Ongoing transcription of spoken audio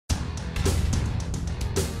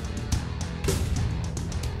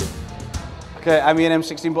Okay, I'm Ian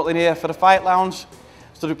M16 Butlin here for the Fight Lounge.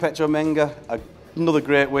 Stood with Pietro Menga, another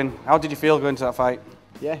great win. How did you feel going to that fight?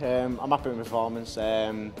 Yeah, I'm happy with the performance.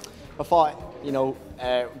 I thought, you know,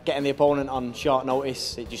 getting the opponent on short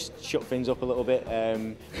notice, it just shook things up a little bit.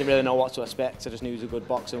 Didn't really know what to expect. I just knew he was a good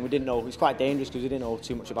boxer, and we didn't know. It was quite dangerous because we didn't know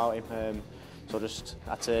too much about him. So I just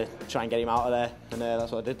had to try and get him out of there, and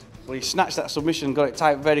that's what I did. Well, you snatched that submission, got it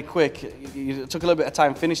tight very quick. It took a little bit of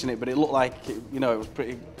time finishing it, but it looked like, you know, it was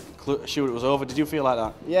pretty sure it was over. Did you feel like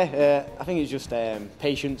that? Yeah, I think it's just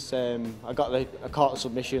patience. I caught the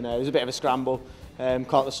submission. It was a bit of a scramble.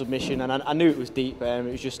 Caught the submission, and I knew it was deep. It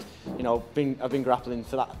was just, you know, I've been grappling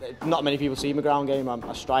for that. Not many people see my ground game.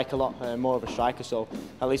 I strike a lot, more of a striker, so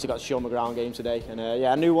at least I got to show my ground game today. And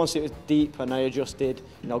yeah, I knew once it was deep, and I adjusted.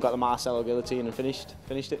 You know, got the Marcelo guillotine and finished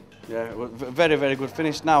it. Yeah, very, very good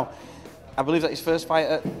finish. Now, I believe that's his first fight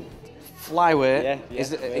at flyweight.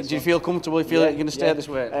 Yeah. Do you feel comfortable? You feel like you're going to stay at this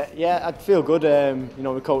weight? Yeah, I feel good. You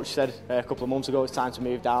know, my coach said a couple of months ago it's time to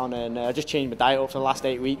move down, and I just changed my diet up for the last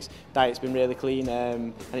 8 weeks. Diet's been really clean,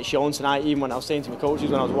 and it's shown tonight. Even when I was saying to my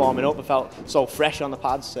coaches when I was warming up, I felt so fresh on the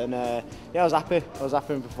pads, and yeah, I was happy. I was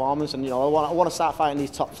happy with performance, and you know, I want to start fighting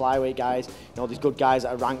these top flyweight guys. You know, these good guys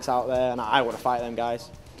that are ranks out there, and I want to fight them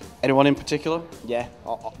guys. Anyone in particular? Yeah,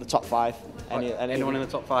 the top 5. Anyone in the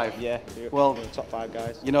top 5? Yeah, well, the top 5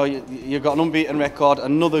 guys. You know, you've got an unbeaten record,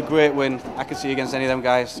 another great win. I can see you against any of them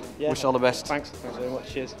guys. Yeah. Wish you all the best. Thanks very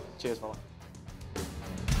much. Cheers. Cheers, fella.